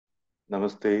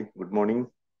Namaste, good morning.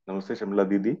 Namaste, Shamla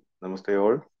Didi. Namaste,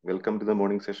 all. Welcome to the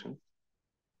morning session.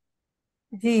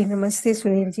 जी नमस्ते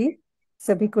सुनील जी,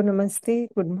 सभी को नमस्ते,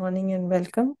 good morning and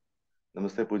welcome.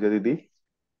 Namaste, Pooja Didi.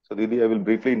 So, Didi, I will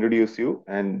briefly introduce you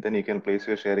and then you can place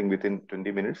your sharing within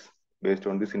 20 minutes based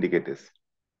on these indicators.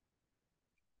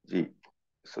 Ji.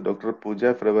 So, Dr.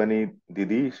 Pooja Pherwani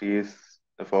Didi, she is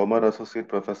a former associate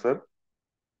professor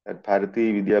at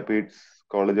Bharati Vidyapeeth's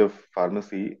College of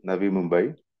Pharmacy, Navi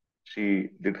Mumbai. She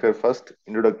did her first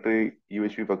introductory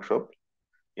UHV workshop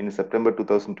in September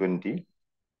 2020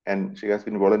 and she has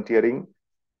been volunteering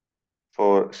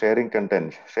for sharing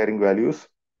content, sharing values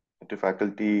to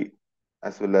faculty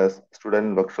as well as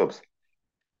student workshops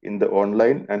in the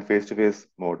online and face-to-face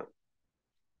mode.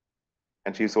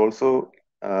 And she's also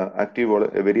a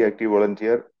very active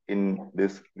volunteer in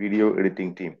this video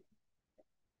editing team.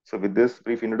 So with this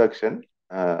brief introduction,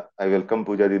 I welcome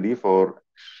Pooja Didi for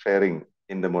sharing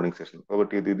in the morning session. Over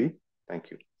to you, Didi.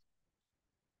 Thank you.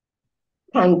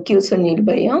 Thank you, Sunil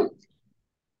Bhaiya.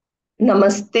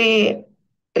 नमस्ते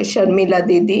शर्मिला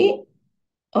दीदी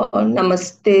और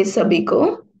नमस्ते सभी को.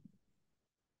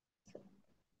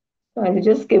 I'll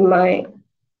just give my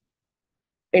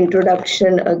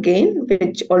introduction again,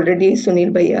 which already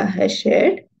Sunil Bhaiya has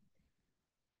shared.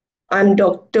 I'm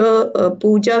Dr.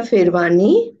 Pooja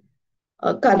Pherwani.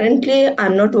 Currently,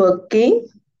 I'm not working.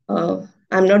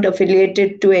 I'm not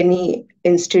affiliated to any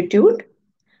institute.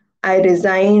 I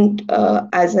resigned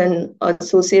as an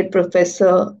associate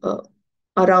professor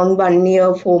around 1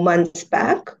 year, 4 months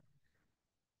back.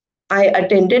 I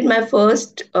attended my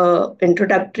first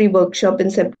introductory workshop in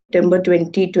September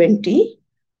 2020,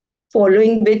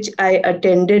 following which I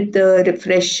attended the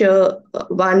refresher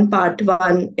 1 part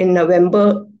 1 in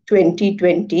November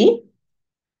 2020.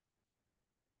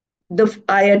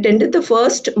 I attended the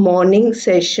first morning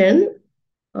session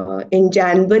in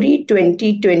January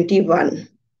 2021.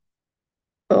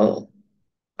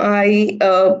 I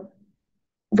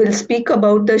will speak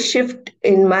about the shift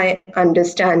in my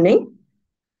understanding.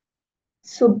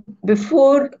 So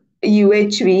before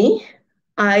UHV,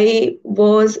 I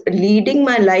was leading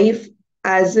my life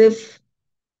as if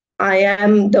I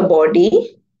am the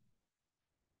body.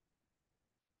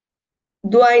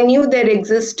 Though I knew there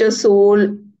exists a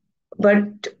soul,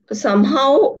 but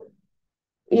somehow,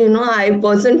 I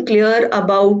wasn't clear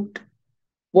about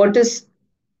what is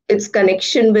its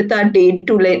connection with our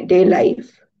day-to-day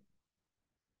life.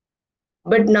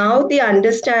 But now the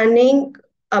understanding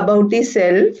about the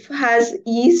self has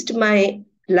eased my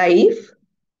life.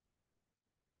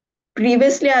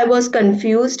 Previously, I was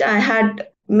confused. I had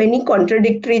many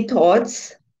contradictory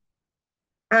thoughts,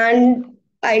 and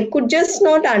I could just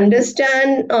not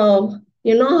understand,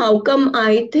 how come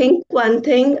I think one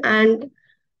thing and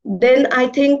then I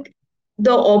think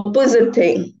the opposite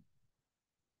thing.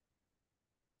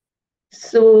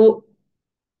 So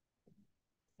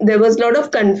there was a lot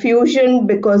of confusion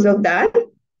because of that.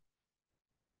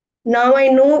 Now I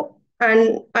know,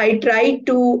 and I try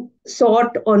to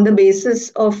sort on the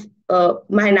basis of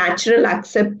my natural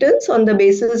acceptance, on the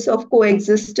basis of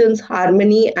coexistence,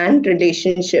 harmony, and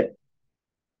relationship.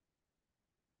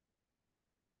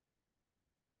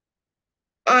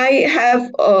 I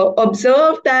have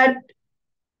observed that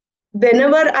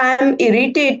whenever I am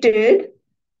irritated,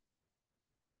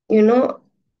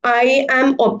 I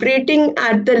am operating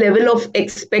at the level of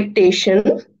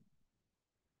expectation.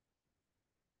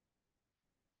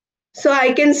 So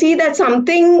I can see that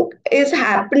something is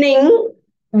happening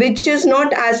which is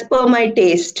not as per my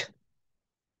taste.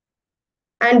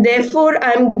 And therefore,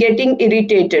 I'm getting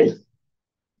irritated.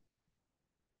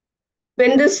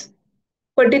 When this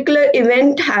particular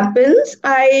event happens,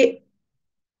 I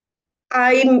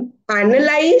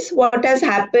analyze what has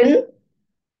happened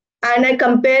and I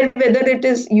compare whether it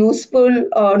is useful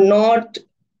or not.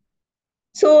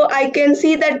 So I can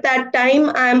see that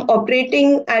time I'm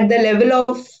operating at the level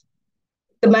of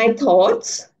my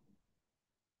thoughts.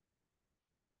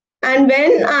 And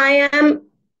when I am,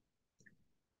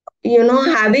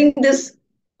 having this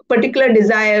particular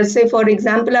desire, say, for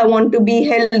example, I want to be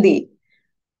healthy.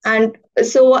 And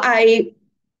so I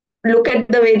look at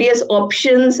the various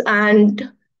options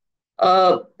and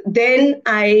then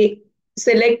I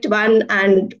select one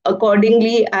and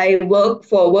accordingly I work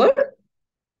forward.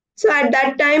 So at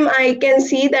that time, I can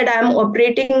see that I'm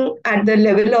operating at the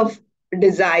level of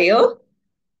desire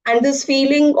and this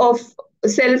feeling of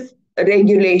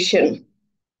self-regulation.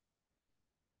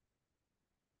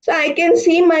 So I can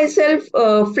see myself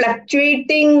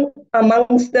fluctuating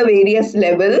amongst the various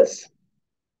levels.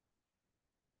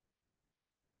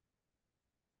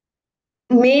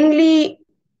 Mainly,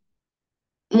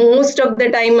 most of the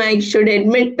time I should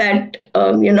admit that,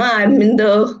 I'm in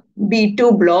the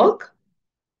B2 block.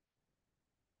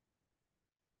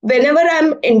 Whenever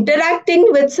I'm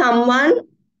interacting with someone,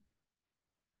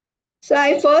 so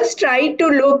I first try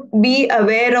to be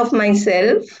aware of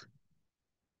myself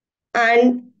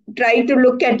and try to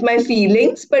look at my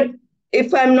feelings. But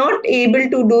if I'm not able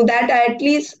to do that, I at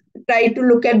least try to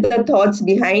look at the thoughts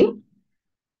behind.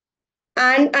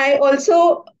 And I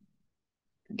also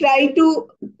try to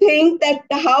think that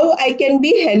how I can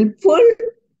be helpful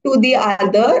to the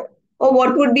other, or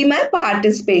what would be my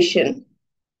participation.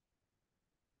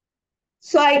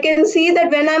 So I can see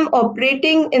that when I'm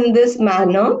operating in this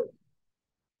manner,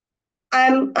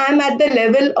 I'm at the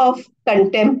level of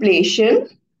contemplation,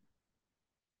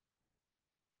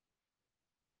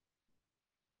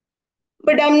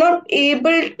 but I'm not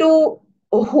able to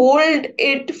hold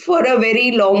it for a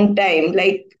very long time.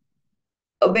 Like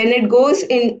when it goes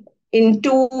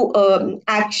into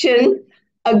action,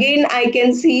 again I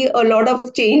can see a lot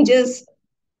of changes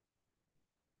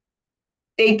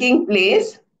taking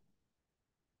place.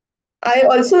 I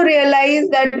also realize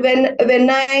that when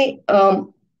I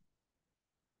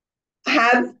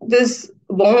have this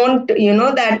want,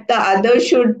 that the other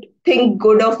should think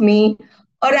good of me,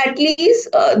 or at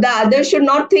least the other should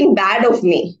not think bad of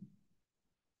me.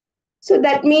 So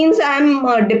that means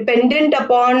I'm dependent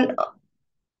upon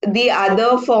the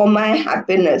other for my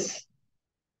happiness.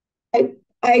 I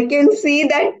can see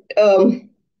that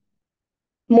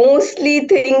mostly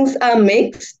things are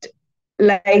mixed.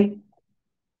 Like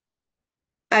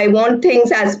I want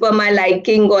things as per my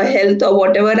liking or health or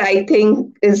whatever I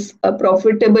think is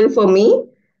profitable for me.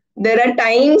 There are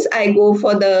times I go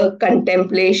for the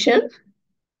contemplation.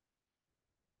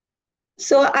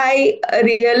 So I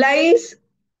realize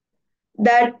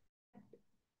that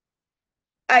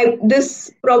this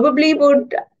probably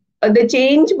would the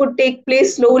change would take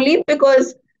place slowly,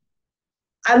 because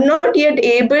I'm not yet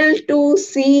able to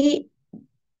see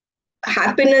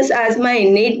happiness as my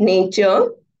innate nature.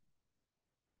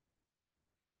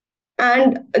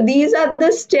 And these are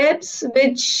the steps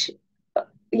which,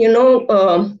 you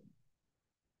know,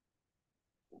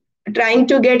 trying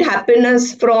to get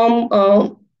happiness from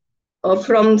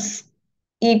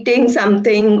eating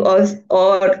something,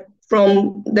 or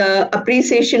from the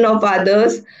appreciation of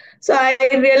others. So I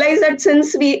realize that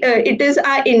since it is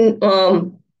our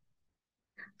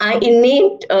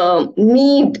innate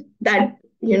need that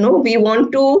we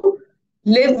want to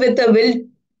live with a will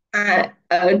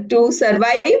to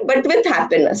survive, but with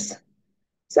happiness.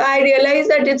 So I realize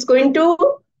that it's going to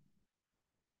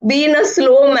be in a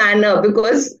slow manner,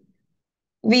 because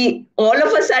we all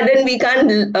of a sudden we can't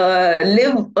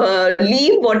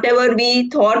leave whatever we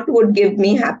thought would give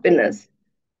me happiness.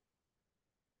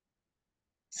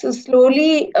 So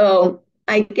slowly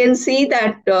I can see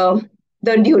that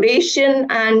the duration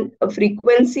and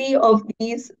frequency of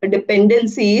these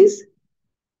dependencies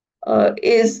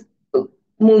is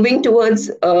moving towards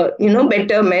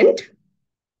betterment.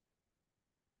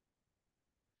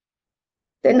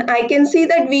 Then I can see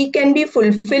that we can be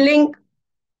fulfilling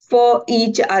for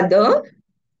each other,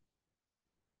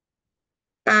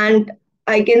 and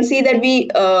I can see that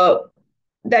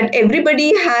that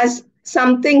everybody has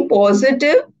something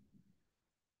positive,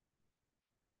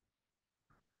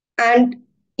 and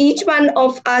each one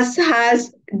of us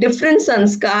has different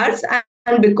sanskars,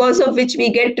 and because of which we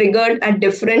get triggered at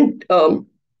different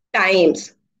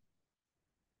times.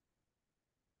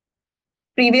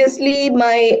 Previously,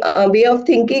 my way of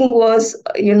thinking was,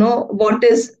 what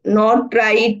is not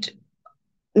right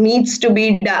needs to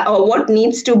be done, or what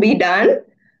needs to be done.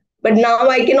 But now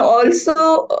I can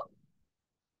also,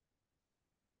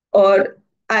 or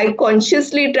I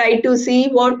consciously try to see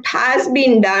what has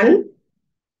been done,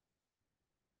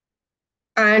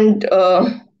 and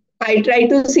I try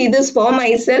to see this for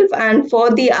myself and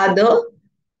for the other.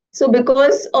 So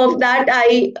because of that,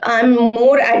 I'm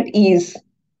more at ease.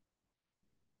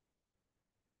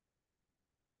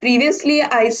 Previously,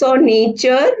 I saw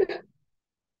nature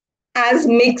as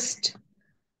mixed.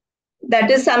 That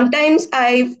is, sometimes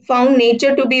I found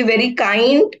nature to be very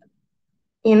kind.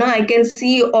 I can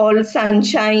see all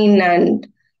sunshine and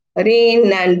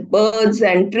rain and birds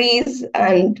and trees,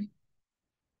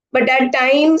 but at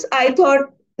times I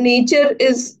thought nature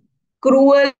is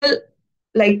cruel.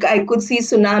 Like I could see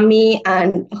tsunami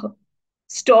and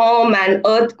storm and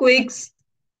earthquakes.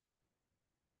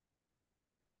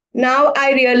 Now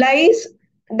I realize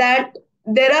that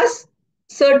there are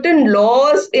certain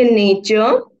laws in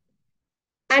nature,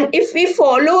 and if we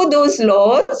follow those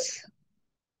laws,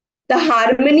 the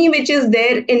harmony which is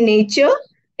there in nature,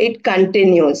 it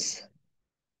continues.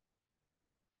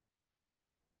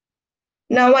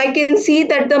 Now I can see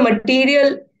that the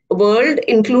material world,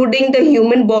 including the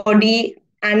human body,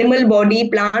 animal body,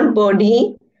 plant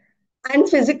body, and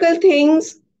physical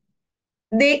things,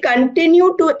 they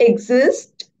continue to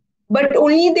exist, but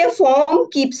only their form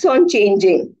keeps on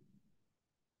changing.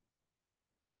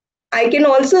 I can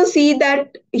also see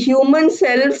that human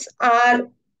cells are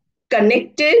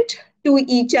connected to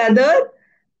each other,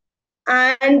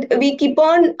 and we keep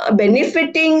on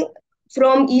benefiting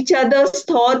from each other's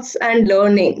thoughts and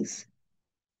learnings.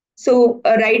 So,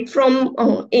 right from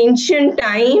ancient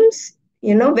times,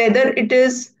 whether it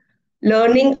is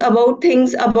learning about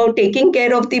things about taking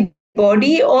care of the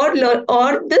body or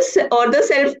the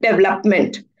self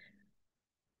development.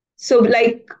 So,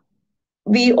 like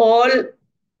we all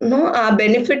are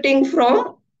benefiting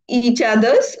from each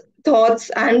other's thoughts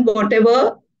and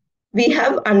whatever we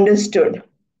have understood.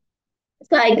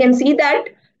 So I can see that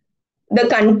the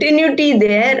continuity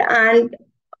there, and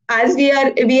as we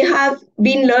have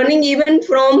been learning even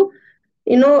from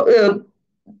you know uh,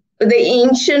 the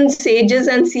ancient sages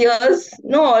and seers,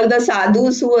 all the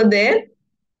sadhus who were there.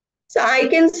 So I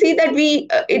can see that we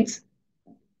it's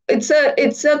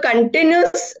a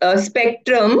continuous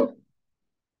spectrum.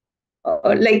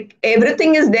 Like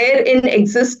everything is there in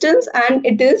existence, and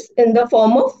it is in the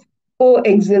form of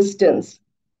coexistence.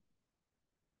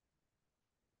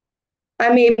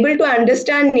 I'm able to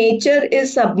understand nature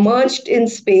is submerged in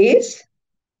space,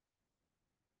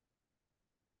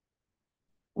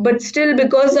 but still,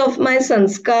 because of my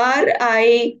sanskar,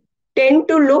 I tend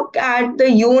to look at the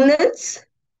units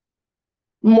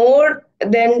more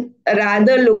than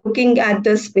rather looking at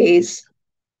the space.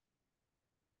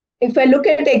 If I look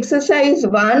at exercise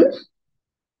one,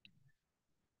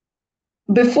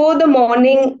 before the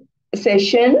morning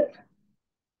session,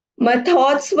 my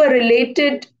thoughts were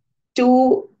related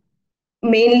to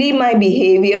mainly my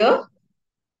behavior.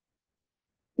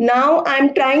 Now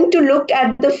I'm trying to look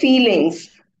at the feelings.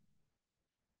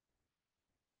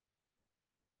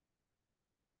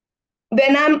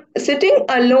 When I'm sitting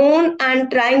alone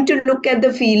and trying to look at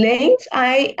the feelings,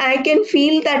 I can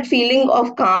feel that feeling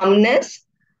of calmness.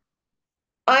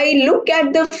 I look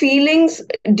at the feelings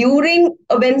during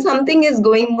when something is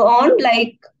going on,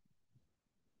 like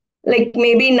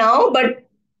maybe now, but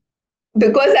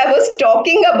because I was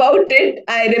talking about it,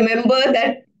 I remember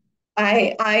that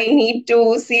I need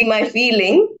to see my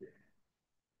feeling.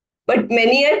 But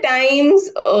many a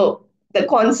times, the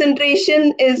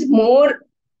concentration is more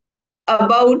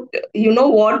about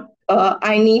what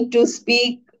I need to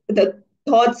speak. The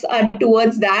thoughts are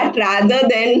towards that rather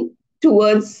than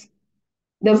towards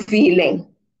the feeling.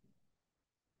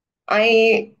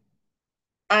 I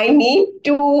I need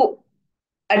to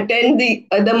attend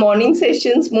the morning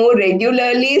sessions more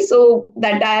regularly so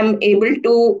that I am able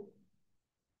to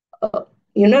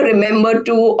remember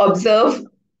to observe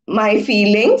my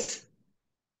feelings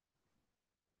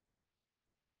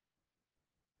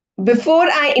before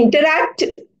I interact,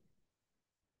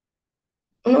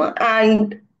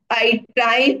 and I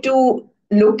try to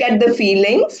look at the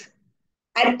feelings.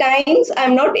 At times,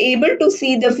 I'm not able to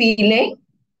see the feeling,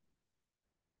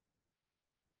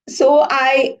 so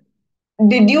I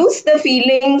deduce the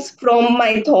feelings from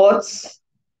my thoughts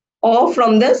or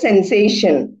from the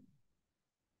sensation.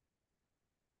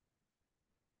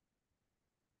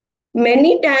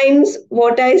 Many times,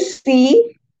 what I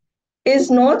see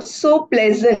is not so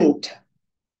pleasant.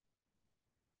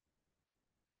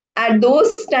 At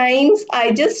those times,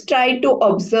 I just try to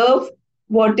observe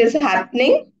what is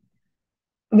happening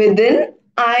within.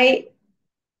 I'm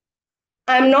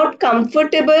not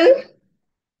comfortable.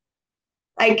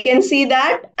 I can see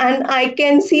that, and I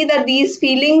can see that these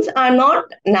feelings are not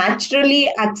naturally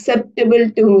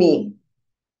acceptable to me.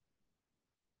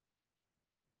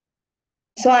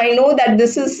 So I know that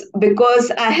this is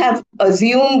because I have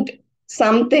assumed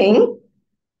something,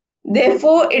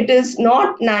 therefore, it is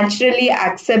not naturally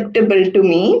acceptable to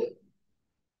me.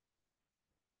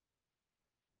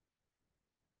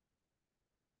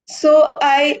 So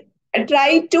I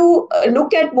try to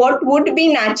look at what would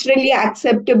be naturally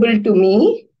acceptable to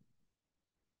me.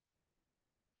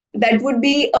 That would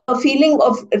be a feeling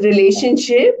of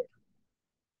relationship.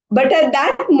 But at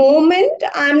that moment,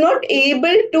 I'm not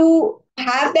able to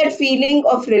have that feeling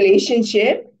of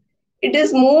relationship. It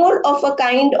is more of a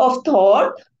kind of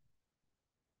thought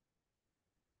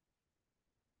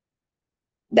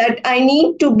that I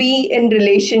need to be in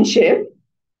relationship.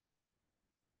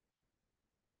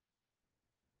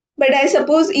 But I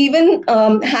suppose even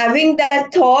having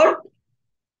that thought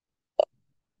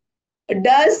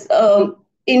does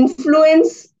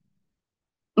influence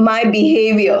my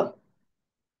behavior.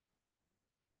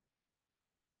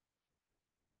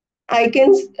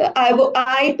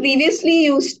 I previously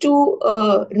used to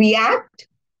react,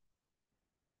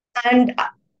 and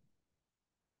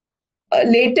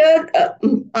later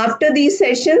after these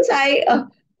sessions, I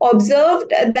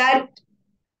observed that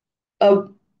uh,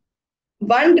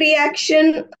 one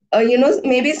reaction,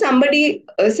 maybe somebody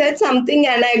said something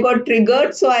and I got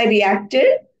triggered, so I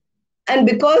reacted, and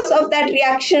because of that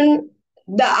reaction,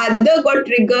 the other got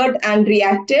triggered and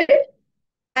reacted,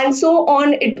 and so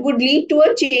on. It would lead to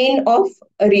a chain of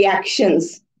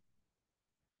reactions.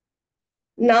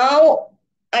 Now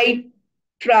I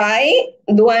try,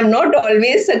 though I'm not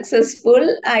always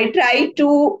successful, I try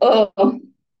to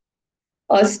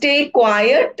stay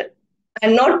quiet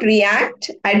and not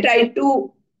react. I try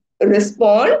to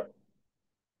respond,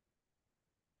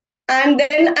 and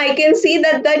then I can see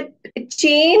that that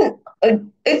chain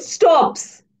it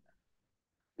stops,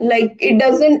 like it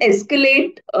doesn't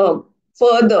escalate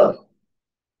further.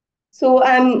 So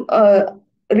I'm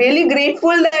really grateful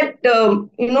that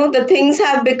the things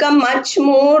have become much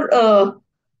more uh,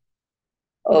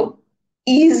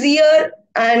 easier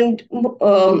and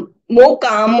more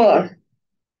calmer,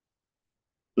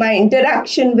 my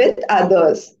interaction with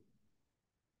others.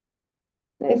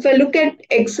 If I look at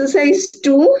exercise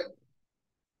 2,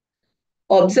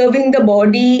 observing the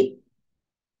body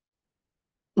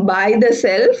by the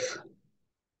self,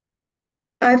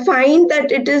 I find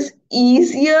that it is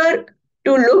easier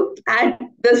to look at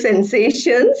the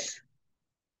sensations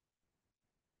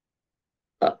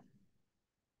uh,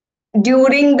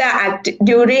 during the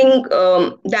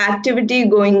activity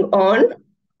going on.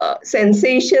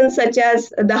 Sensations such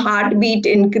as the heartbeat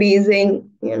increasing,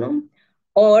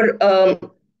 or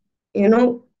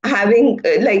having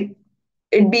like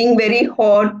it being very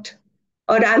hot,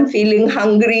 or I'm feeling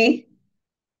hungry.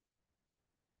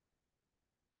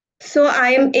 So I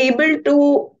am able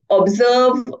to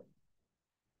observe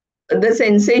the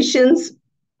sensations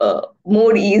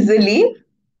more easily.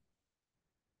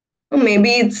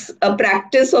 Maybe it's a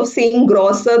practice of seeing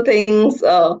grosser things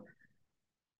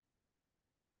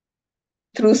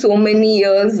through so many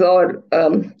years, or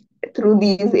through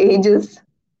these ages.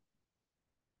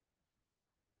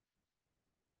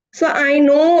 So I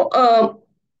know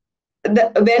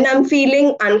when I'm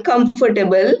feeling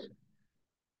uncomfortable,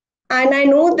 and I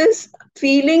know this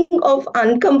feeling of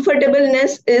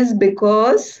uncomfortableness is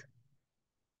because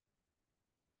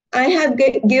I have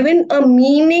given a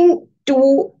meaning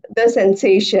to the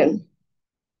sensation.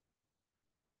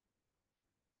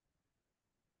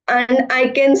 And I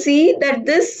can see that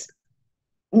this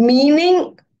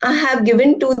meaning I have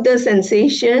given to the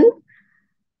sensation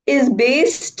is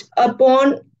based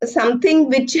upon something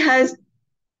which has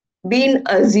been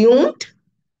assumed,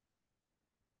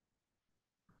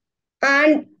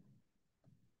 and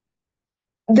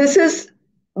this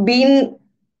been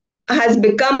has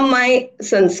become my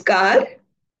sanskar.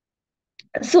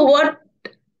 So what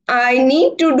I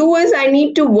need to do is I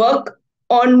need to work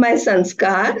on my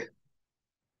sanskar.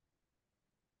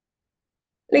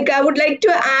 Like I would like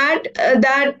to add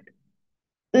that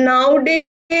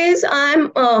nowadays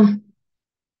I'm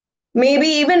maybe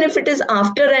even if it is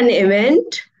after an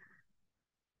event,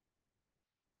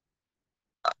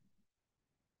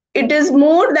 it is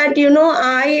more that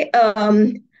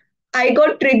I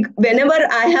got whenever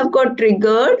I have got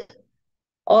triggered,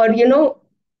 or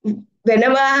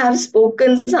whenever I have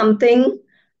spoken something,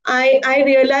 I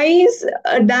realize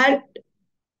that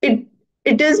it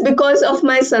it is because of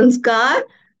my sanskar,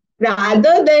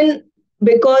 rather than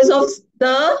because of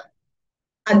the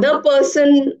other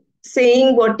person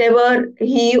saying whatever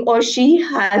he or she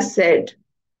has said.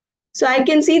 So I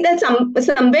can see that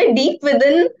somewhere deep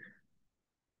within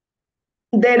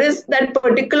there is that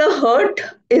particular hurt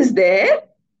is there.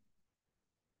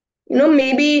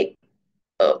 Maybe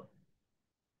uh,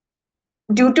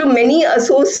 due to many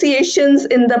associations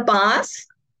in the past,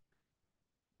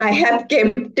 I have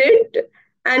kept it,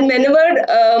 and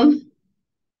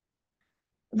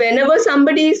whenever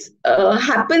somebody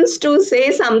happens to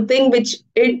say something which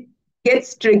it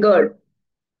gets triggered.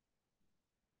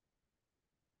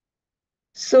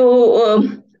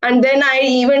 So and then I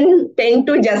even tend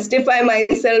to justify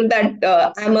myself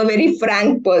that I'm a very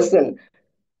frank person,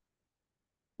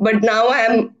 but now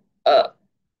I'm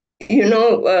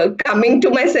coming to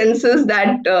my senses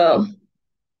that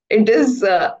it is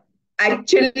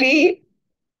actually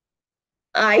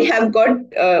I have got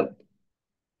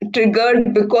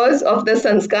triggered because of the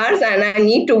sanskars, and I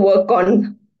need to work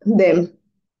on them.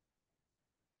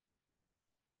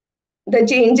 The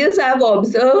changes I've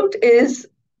observed is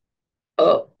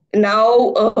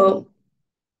now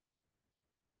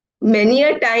many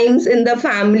a times in the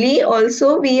family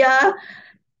also we are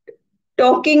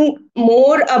talking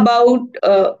more about,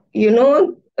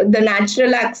 the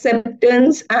natural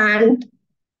acceptance and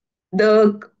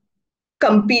the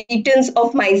competence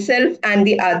of myself and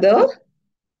the other.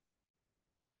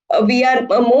 We are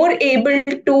more able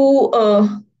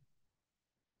to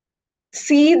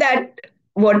see that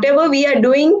whatever we are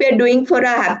doing for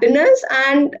our happiness,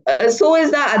 and so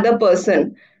is the other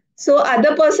person. So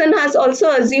other person has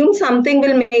also assumed something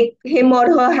will make him or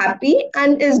her happy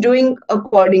and is doing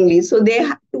accordingly. So they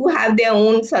too have their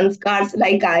own sanskars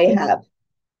like I have.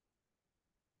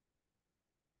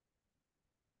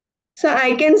 So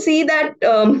I can see that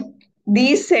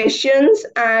these sessions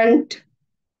and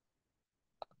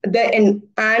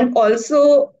and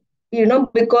also,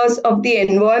 because of the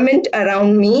environment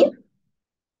around me,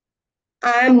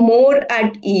 I am more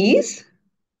at ease.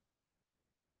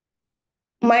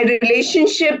 My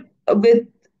relationship with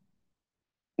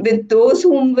those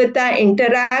whom with I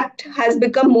interact has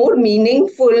become more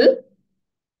meaningful,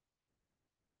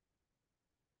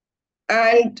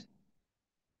 and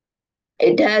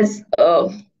it has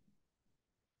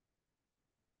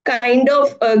kind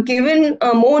of given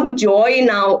more joy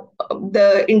now.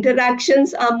 The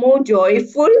interactions are more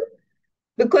joyful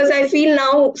because I feel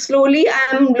now slowly I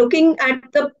am looking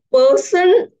at the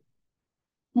person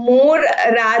more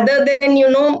rather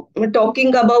than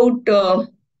talking about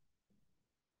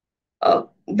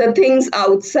the things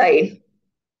outside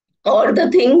or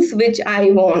the things which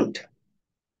I want.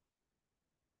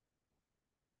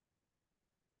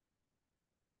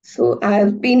 So I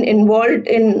have been involved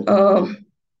in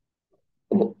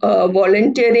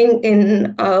volunteering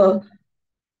in a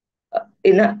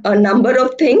number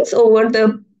of things over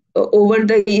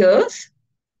the years.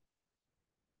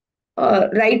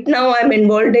 Right now, I'm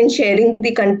involved in sharing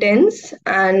the contents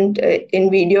and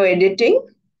in video editing.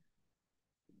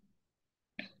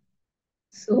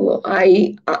 So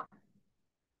I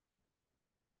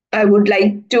would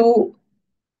like to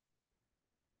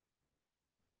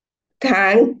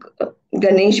thank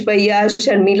Ganesh Bhaiya,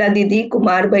 Sharmila Didi,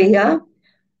 Kumar Bhaiya,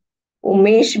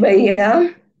 Umesh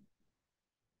Bhaiya,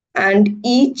 and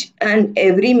each and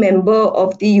every member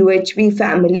of the UHV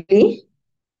family.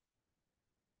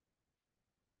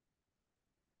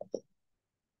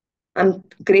 I'm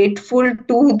grateful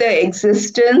to the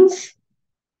existence,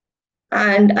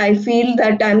 and I feel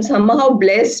that I'm somehow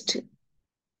blessed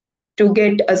to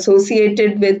get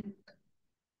associated with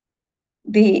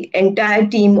the entire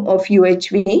team of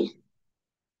UHV.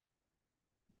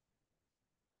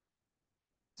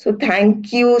 So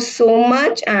thank you so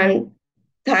much, and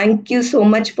thank you so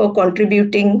much for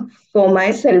contributing for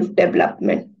my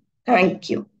self-development. Thank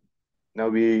you. Now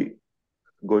we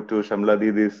go to Shamla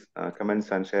Didi's comments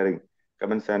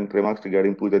and remarks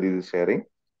regarding Pooja Didi's sharing.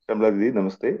 Shamla Didi,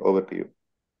 namaste. Over to you.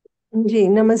 जी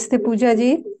नमस्ते पूजा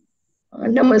जी.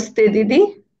 Namaste,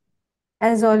 Didi.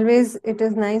 As always, it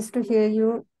is nice to hear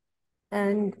you,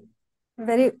 and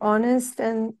very honest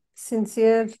and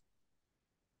sincere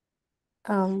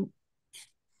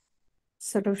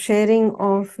sort of sharing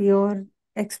of your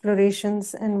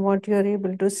explorations and what you're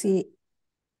able to see.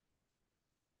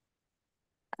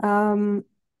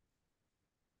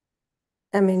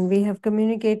 I mean, we have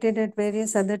communicated at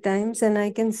various other times, and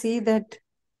I can see that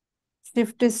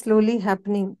shift is slowly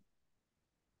happening.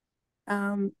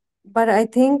 But I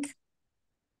think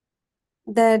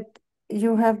that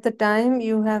you have the time,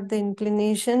 you have the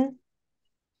inclination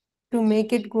to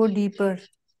make it go deeper.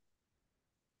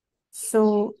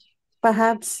 So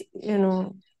perhaps,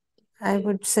 I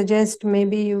would suggest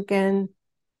maybe you can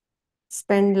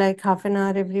spend like half an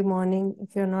hour every morning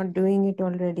if you're not doing it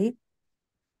already.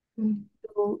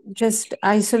 So just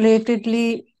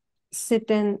isolatedly sit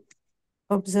and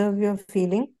observe your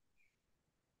feeling.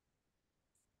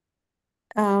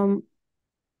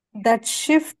 That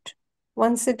shift,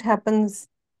 once it happens,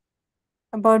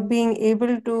 about being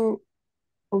able to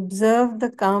observe the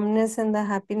calmness and the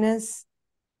happiness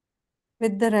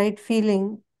with the right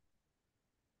feeling,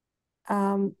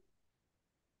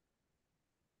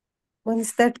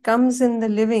 once that comes in the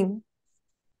living,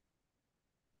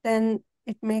 then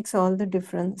it makes all the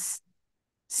difference.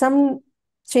 Some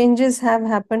changes have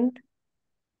happened,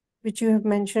 which you have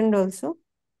mentioned also.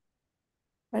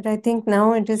 But I think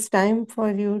now it is time for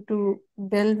you to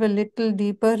delve a little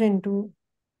deeper into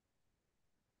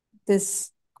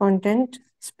this content,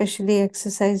 especially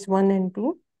exercise 1 and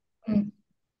 2.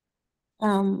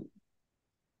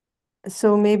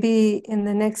 So maybe in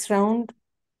the next round,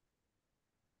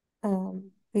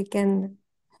 we can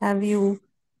have you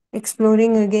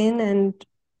exploring again and,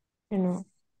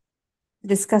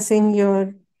 discussing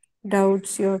your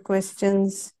doubts, your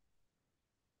questions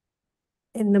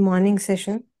in the morning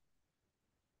session.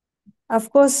 Of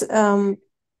course, the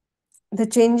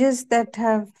changes that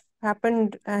have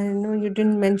happened, I know you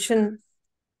didn't mention,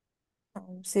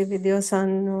 say with your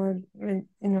son, or with,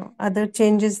 other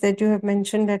changes that you have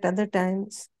mentioned at other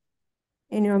times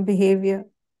in your behavior.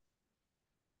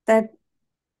 That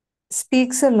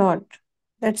speaks a lot.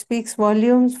 That speaks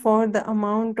volumes for the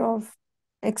amount of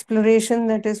exploration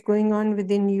that is going on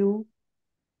within you,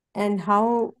 and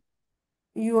how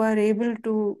you are able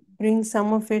to bring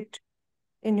some of it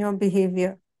in your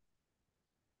behavior.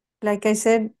 Like I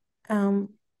said, I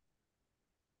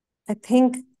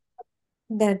think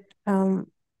that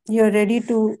you're ready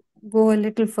to go a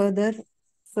little further,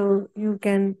 so you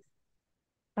can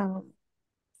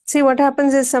see. What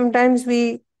happens is sometimes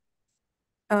we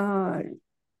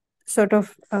sort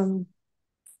of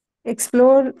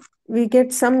explore, we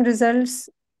get some results,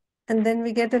 and then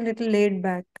we get a little laid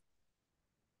back.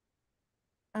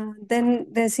 Then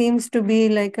there seems to be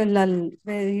like a lull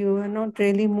where you are not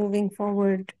really moving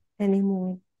forward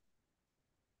anymore.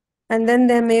 And then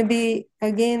there may be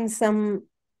again some,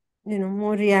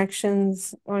 more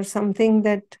reactions or something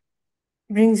that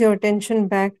brings your attention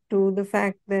back to the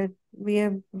fact that we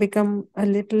have become a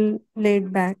little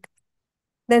laid back.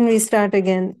 Then we start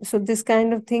again. So this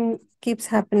kind of thing keeps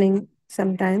happening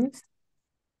sometimes.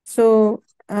 So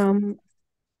I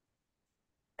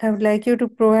would like you to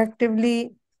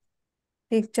proactively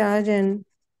take charge and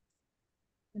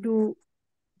do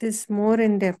this more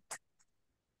in depth.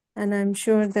 And I'm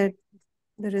sure that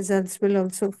the results will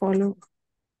also follow.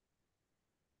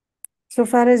 So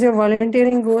far as your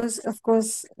volunteering goes, of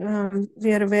course,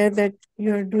 we are aware that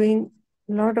you're doing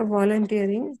a lot of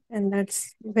volunteering, and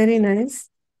that's very nice.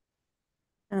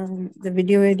 The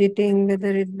video editing,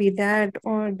 whether it be that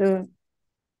or the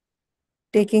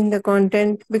taking the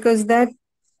content, because that,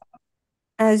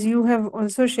 as you have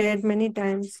also shared many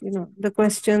times, the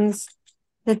questions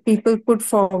that people put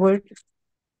forward,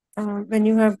 when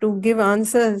you have to give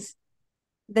answers,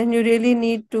 then you really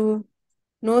need to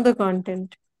know the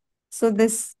content. So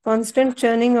this constant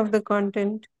churning of the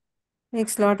content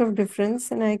makes a lot of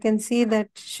difference, and I can see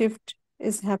that shift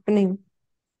is happening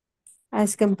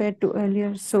as compared to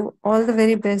earlier. So all the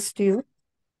very best to you.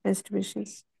 Best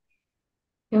wishes.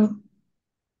 Yeah.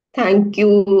 Thank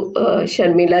you,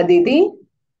 Sharmila Didi.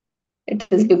 It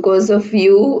is because of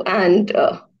you and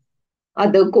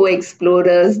other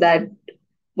co-explorers that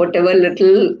whatever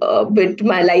little bit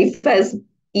my life has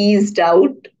eased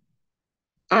out,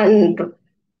 and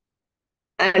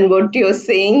what you're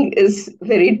saying is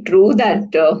very true,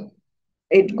 that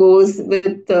it goes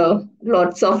with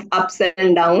lots of ups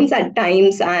and downs. At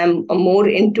times I am more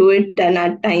into it, and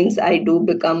at times I do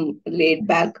become laid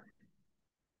back.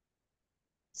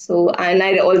 So, and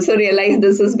I also realize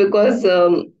this is because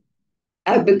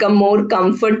I've become more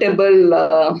comfortable.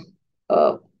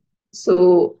 Uh,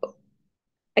 so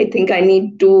I think I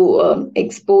need to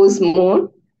expose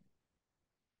more.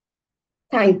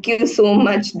 Thank you so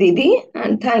much, Didi,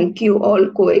 and thank you all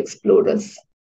co-explorers.